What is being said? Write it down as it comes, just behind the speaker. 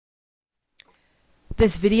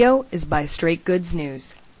This video is by Straight Goods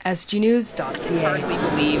News, SGNews.ca. Hardly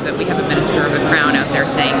believe that we have a minister of the crown out there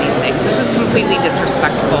saying these things. This is completely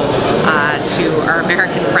disrespectful to our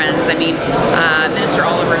American friends. I mean, Minister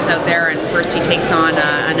Oliver is out there, and first he takes on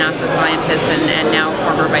a NASA scientist and now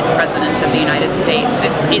former Vice President of the United States.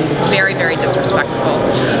 It's very, very disrespectful.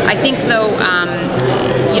 I think, though,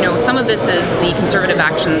 some of this is the Conservative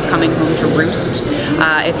actions coming home to roost.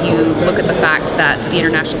 If you look at the fact that the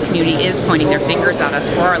international community is pointing their fingers at us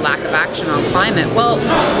for our lack of action on climate, well,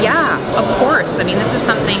 yeah, of course. I mean, this is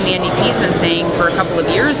something the NDP's been saying for a couple of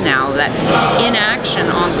years now, that inaction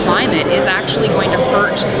on climate is actually going to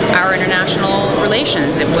hurt our international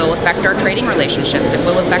relations. It will affect our trading relationships. It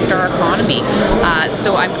will affect our economy.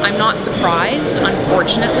 So I'm not surprised,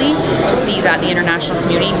 unfortunately, to see that the international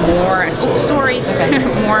community more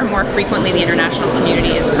and more frequently the international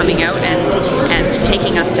community is coming out and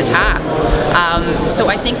taking us to task. So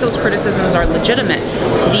I think those criticisms are legitimate.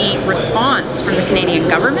 The response from the Canadian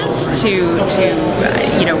government to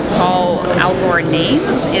call Al Gore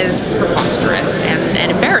names is preposterous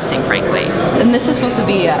and embarrassing, frankly. And this is supposed to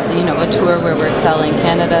be a tour where we're selling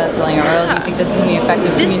Canada, selling our oil. Do you think this is going to be an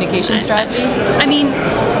effective communication strategy? I mean,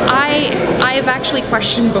 I've actually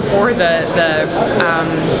questioned before the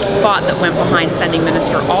thought that went behind sending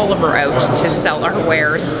Minister Oliver out to sell our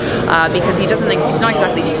wares, because he's not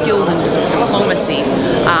exactly skilled in diplomacy.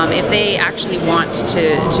 If they actually want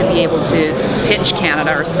to be able to pitch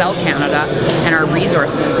Canada or sell Canada and our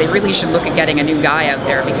resources, they really should look at getting a new guy out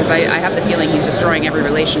there, because I have the feeling he's destroying every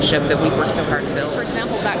relationship that we've worked so hard to build. For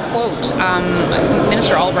example, that quote,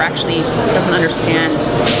 Minister Oliver actually doesn't understand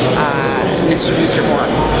Mr.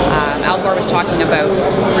 Gore. Al Gore was talking about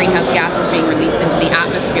greenhouse gases being released into the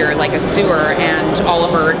atmosphere like a sewer, and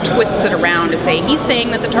Oliver twists it around to say he's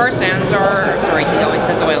saying that the tar sands are, sorry, he always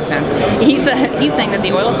says oil sands, he's saying that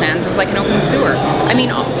the oil sands is like an open sewer. I mean,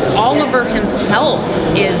 Oliver himself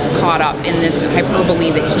is caught up in this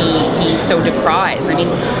hyperbole that he so decries. I mean,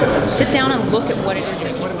 sit down and look at what it is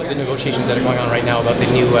that people the negotiations that are going on right now about the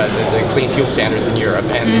new the clean fuel standards in Europe,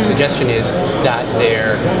 and the suggestion is that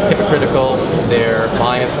they're hypocritical, they're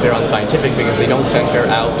biased, they're unscientific, because they don't center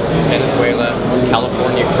out Venezuela,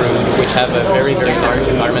 California crude, which have a very, very large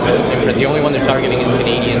environmental impact. The only one they're targeting is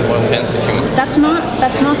Canadian oil sands bitumen. That's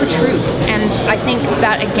not the truth, and I think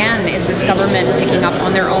that again is this government picking up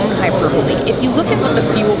on their own hyperbole. If you look at what the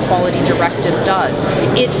Fuel Quality Directive does,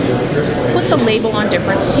 it puts a label on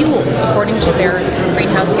different fuels according to their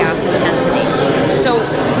greenhouse gas intensity. So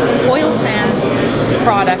oil sands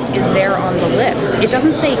product is there on the list. It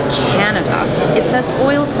doesn't say Canada, it says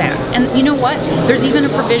oil sands. And you know what? There's even a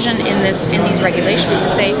provision in these regulations to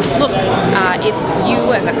say, look, if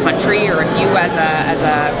you as a country or if you as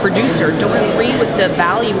a producer don't agree with the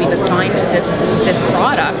value we've assigned to this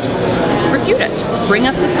product, refute it. Bring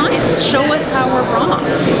us the science. Show us how we're wrong.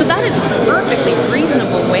 So that is a perfectly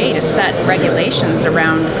reasonable way to set regulations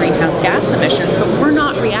around greenhouse gas emissions, but we're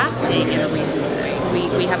not reacting in a reasonable way.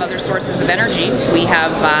 We have other sources of energy. We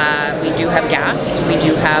do have gas. We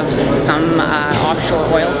do have some offshore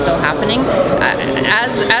oil still happening.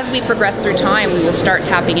 As we progress through time, we will start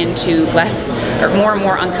tapping into more and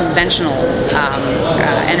more unconventional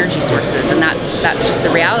energy sources, and that's just the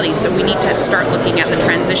reality. So we need to start looking at the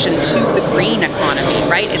transition to the green economy,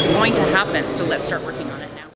 right? It's going to happen. So let's start working on it.